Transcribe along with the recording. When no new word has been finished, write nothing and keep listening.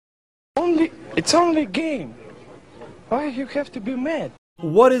It's only a game. Why you have to be mad?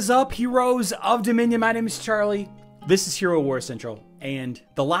 What is up, heroes of Dominion? My name is Charlie. This is Hero Wars Central, and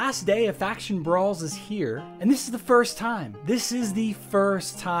the last day of Faction Brawls is here, and this is the first time. This is the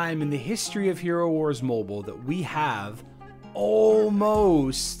first time in the history of Hero Wars Mobile that we have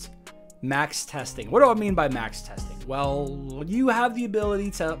almost max testing. What do I mean by max testing? Well, you have the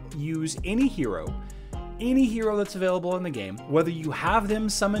ability to use any hero that's available in the game, whether you have them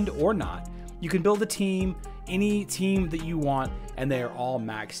summoned or not. You can build a team, any team that you want, and they are all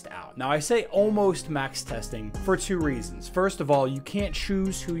maxed out. Now, I say almost max testing for two reasons. First of all, you can't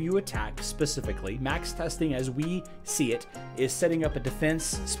choose who you attack specifically. Max testing, as we see it, is setting up a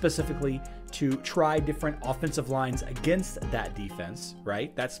defense specifically to try different offensive lines against that defense,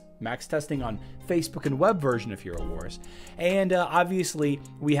 right? That's max testing on Facebook and web version of Hero Wars. And obviously,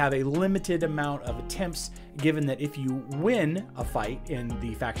 we have a limited amount of attempts, given that if you win a fight in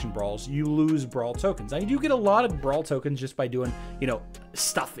the Faction Brawls, you lose Brawl tokens. Now, you do get a lot of Brawl tokens just by doing,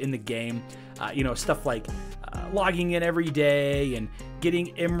 stuff in the game, stuff like logging in every day and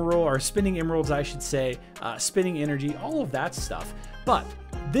getting emerald, or spinning emeralds, I should say, spinning energy, all of that stuff. But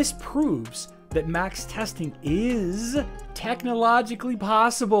this proves that max testing is technologically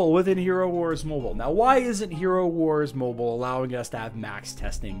possible within Hero Wars Mobile. Now, why isn't Hero Wars Mobile allowing us to have max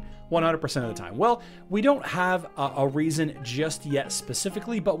testing 100% of the time? Well, we don't have a reason just yet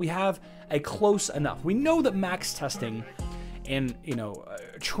specifically, but we have a close enough. We know that max testing and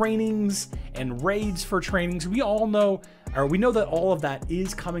trainings and raids for trainings, we know that all of that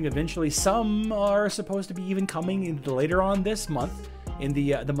is coming eventually. Some are supposed to be even coming in later on this month, in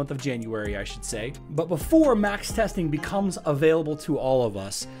the month of January, I should say. But before max testing becomes available to all of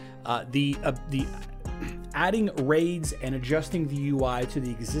us, the adding raids and adjusting the UI to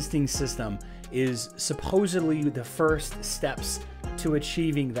the existing system is supposedly the first steps to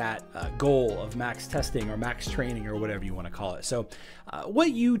achieving that goal of max testing or max training or whatever you want to call it. So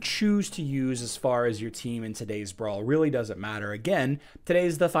what you choose to use as far as your team in today's brawl really doesn't matter. Again, today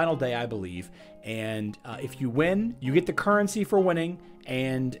is the final day, I believe, and if you win, you get the currency for winning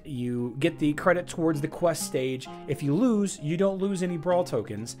and you get the credit towards the quest stage. If you lose, you don't lose any brawl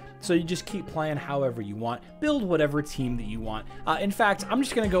tokens, so you just keep playing however you want, build whatever team that you want. In fact, I'm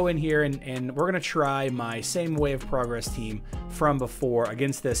just going to go in here and we're going to try my same Way of Progress team from before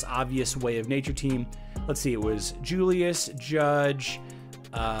against this obvious Way of Nature team. Let's see, it was Julius, Judge,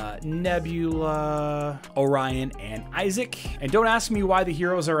 Nebula, Orion, and Isaac. And don't ask me why the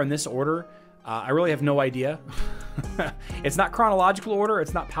heroes are in this order. I really have no idea. It's not chronological order.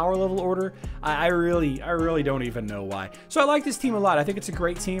 It's not power level order. I really don't even know why. So I like this team a lot. I think it's a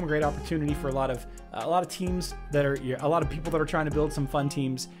great team, a great opportunity for a lot of teams that are, a lot of people that are trying to build some fun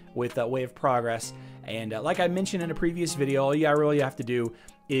teams with Way of Progress. And like I mentioned in a previous video, all you really have to do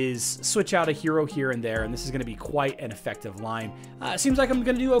is switch out a hero here and there, and this is going to be quite an effective line. Seems like I'm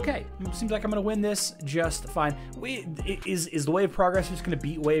going to do okay. Seems like I'm going to win this just fine. Is the Way of Progress just going to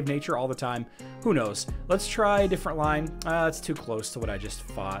beat Way of Nature all the time? Who knows? Let's try a different line. That's too close to what I just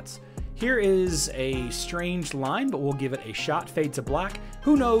fought. Here is a strange line, but we'll give it a shot. Fade to black.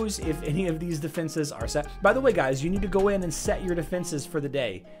 Who knows if any of these defenses are set. By the way, guys, you need to go in and set your defenses for the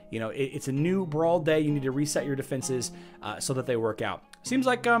day. It's a new Brawl day. You need to reset your defenses so that they work out. Seems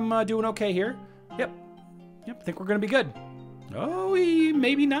like I'm doing okay here. Yep, I think we're going to be good. Oh,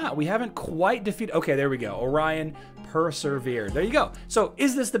 maybe not. We haven't quite defeated. Okay, there we go. Orion persevered. There you go. So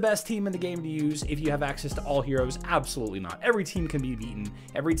is this the best team in the game to use if you have access to all heroes? Absolutely not. Every team can be beaten.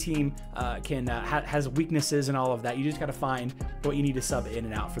 Every team has weaknesses and all of that. You just got to find what you need to sub in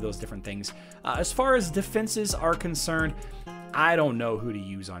and out for those different things. As far as defenses are concerned, I don't know who to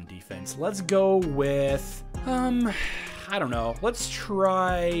use on defense. Let's go with, I don't know. Let's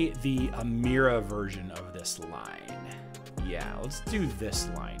try the Amira version of this line. Yeah, let's do this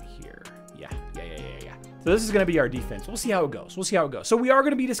line here. Yeah. So this is going to be our defense. We'll see how it goes. So we are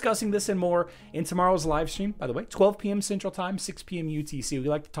going to be discussing this and more in tomorrow's live stream, by the way, 12 p.m. Central Time, 6 p.m. UTC. We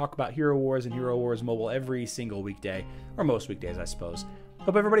like to talk about Hero Wars and Hero Wars Mobile every single weekday, or most weekdays, I suppose.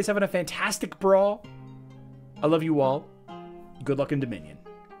 Hope everybody's having a fantastic brawl. I love you all. Good luck in Dominion.